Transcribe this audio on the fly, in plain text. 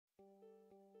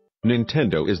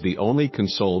Nintendo is the only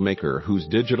console maker whose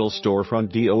digital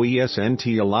storefront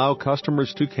DOESNT allow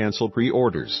customers to cancel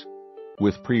pre-orders.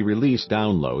 With pre-release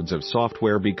downloads of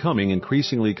software becoming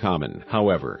increasingly common,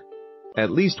 however, at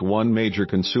least one major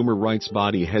consumer rights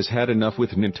body has had enough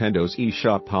with Nintendo's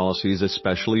eShop policies,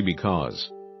 especially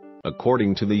because,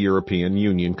 according to the European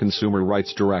Union Consumer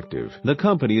Rights Directive, the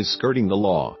company is skirting the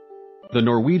law. The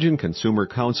Norwegian Consumer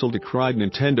Council decried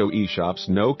Nintendo eShop's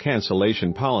no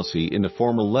cancellation policy in a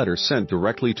formal letter sent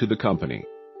directly to the company.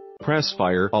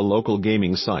 Pressfire, a local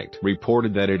gaming site,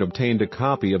 reported that it obtained a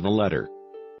copy of the letter,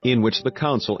 in which the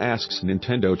council asks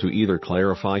Nintendo to either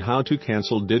clarify how to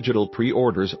cancel digital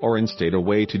pre-orders or instate a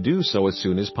way to do so as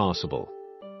soon as possible.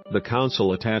 The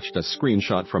council attached a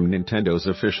screenshot from Nintendo's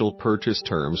official purchase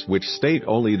terms, which state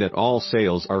only that all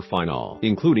sales are final,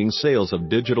 including sales of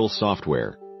digital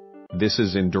software. This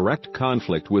is in direct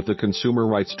conflict with the Consumer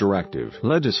Rights Directive,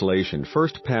 legislation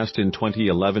first passed in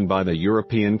 2011 by the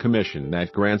European Commission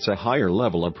that grants a higher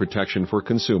level of protection for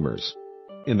consumers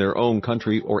in their own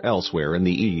country or elsewhere in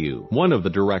the EU. One of the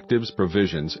directive's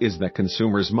provisions is that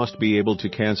consumers must be able to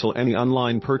cancel any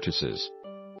online purchases,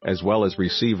 as well as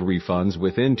receive refunds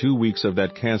within 2 weeks of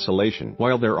that cancellation,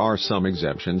 while there are some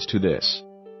exemptions to this,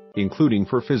 including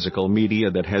for physical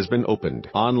media that has been opened.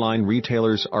 Online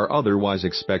retailers are otherwise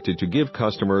expected to give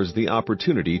customers the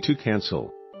opportunity to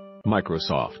cancel.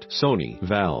 Microsoft, Sony,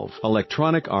 Valve,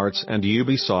 Electronic Arts, and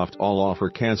Ubisoft all offer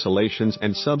cancellations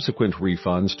and subsequent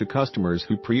refunds to customers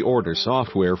who pre-order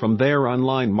software from their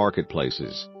online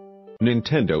marketplaces.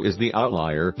 Nintendo is the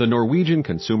outlier, the Norwegian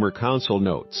Consumer Council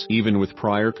notes. Even with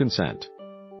prior consent,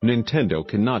 Nintendo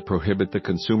cannot prohibit the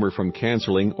consumer from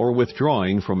canceling or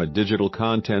withdrawing from a digital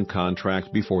content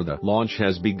contract before the launch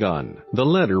has begun. The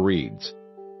letter reads,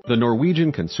 "The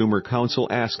Norwegian Consumer Council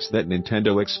asks that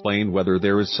Nintendo explain whether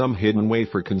there is some hidden way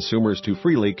for consumers to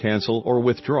freely cancel or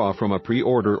withdraw from a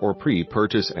pre-order or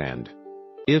pre-purchase, and,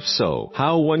 if so,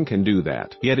 how one can do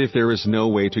that. Yet if there is no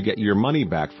way to get your money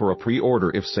back for a pre-order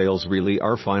if sales really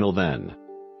are final, then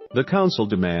the Council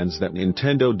demands that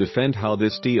Nintendo defend how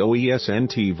this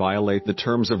DOESNT violate the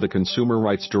terms of the Consumer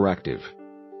Rights Directive."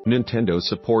 Nintendo's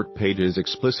support pages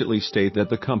explicitly state that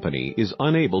the company is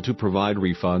unable to provide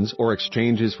refunds or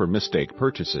exchanges for mistake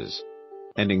purchases,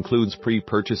 and includes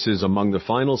pre-purchases among the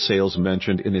final sales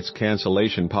mentioned in its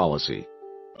cancellation policy.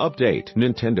 Update: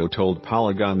 Nintendo told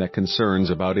Polygon that concerns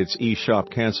about its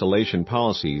eShop cancellation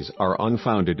policies are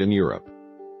unfounded in Europe.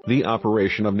 The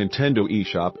operation of Nintendo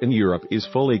eShop in Europe is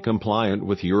fully compliant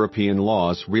with European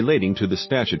laws relating to the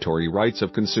statutory rights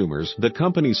of consumers, the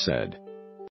company said.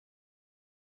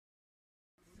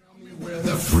 Where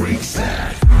the freaks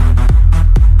at?